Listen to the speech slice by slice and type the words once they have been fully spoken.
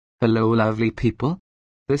Hello lovely people.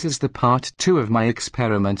 This is the part 2 of my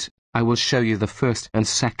experiment. I will show you the first and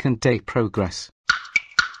second day progress.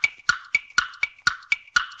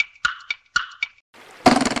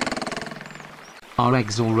 Our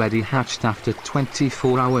eggs already hatched after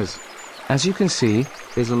 24 hours. As you can see,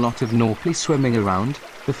 there's a lot of Norply swimming around,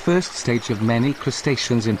 the first stage of many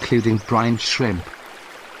crustaceans including brine shrimp.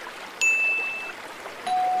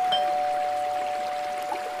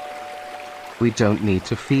 We don't need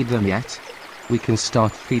to feed them yet. We can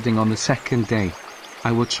start feeding on the second day.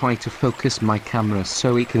 I will try to focus my camera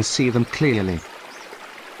so we can see them clearly.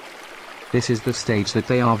 This is the stage that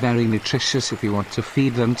they are very nutritious if you want to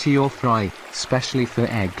feed them to your fry, especially for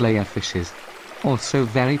egg layer fishes. Also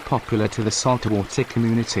very popular to the saltwater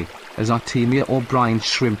community, as Artemia or brine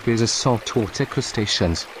shrimp is a saltwater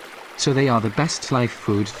crustaceans. So they are the best life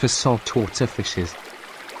food for saltwater fishes.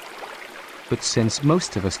 But since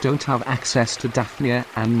most of us don't have access to Daphnia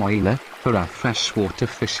and Moina for our freshwater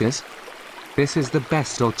fishes, this is the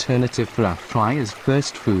best alternative for our fry as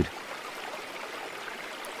first food.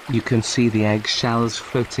 You can see the egg shells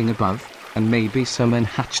floating above, and maybe some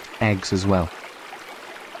unhatched eggs as well.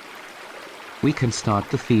 We can start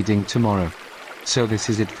the feeding tomorrow. So this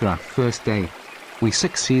is it for our first day. We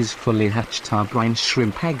successfully hatched our brine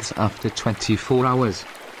shrimp eggs after 24 hours.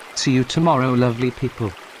 See you tomorrow lovely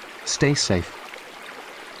people. Stay safe.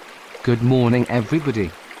 Good morning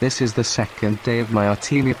everybody. This is the second day of my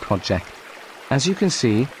Artemia project. As you can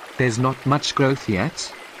see, there's not much growth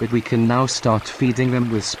yet, but we can now start feeding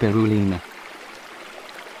them with spirulina.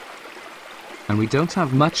 And we don't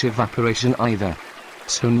have much evaporation either,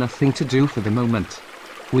 so nothing to do for the moment.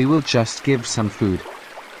 We will just give some food.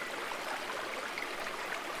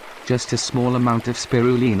 Just a small amount of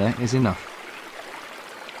spirulina is enough.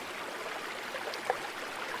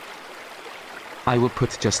 I will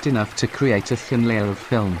put just enough to create a thin layer of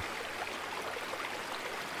film.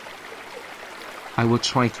 I will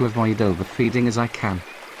try to avoid overfeeding as I can.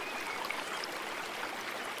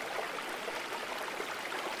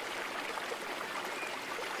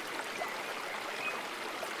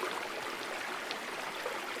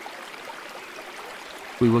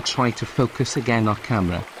 We will try to focus again our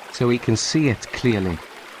camera, so we can see it clearly.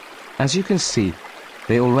 As you can see,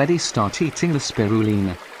 they already start eating the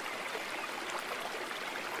spirulina.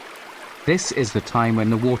 This is the time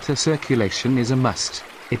when the water circulation is a must.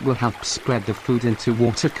 It will help spread the food into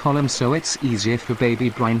water columns so it's easier for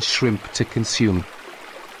baby brine shrimp to consume.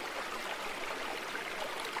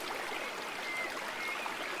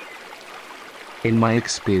 In my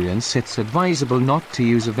experience, it's advisable not to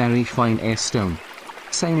use a very fine air stone.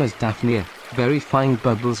 Same as Daphnia, very fine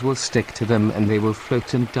bubbles will stick to them and they will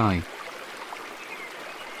float and die.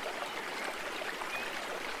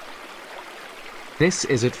 This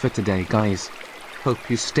is it for today guys. Hope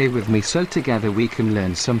you stay with me so together we can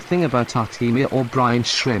learn something about Artemia or brine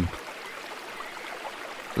shrimp.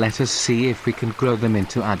 Let us see if we can grow them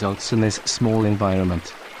into adults in this small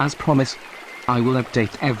environment. As promised, I will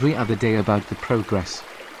update every other day about the progress.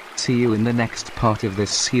 See you in the next part of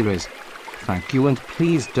this series. Thank you and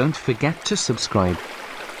please don't forget to subscribe.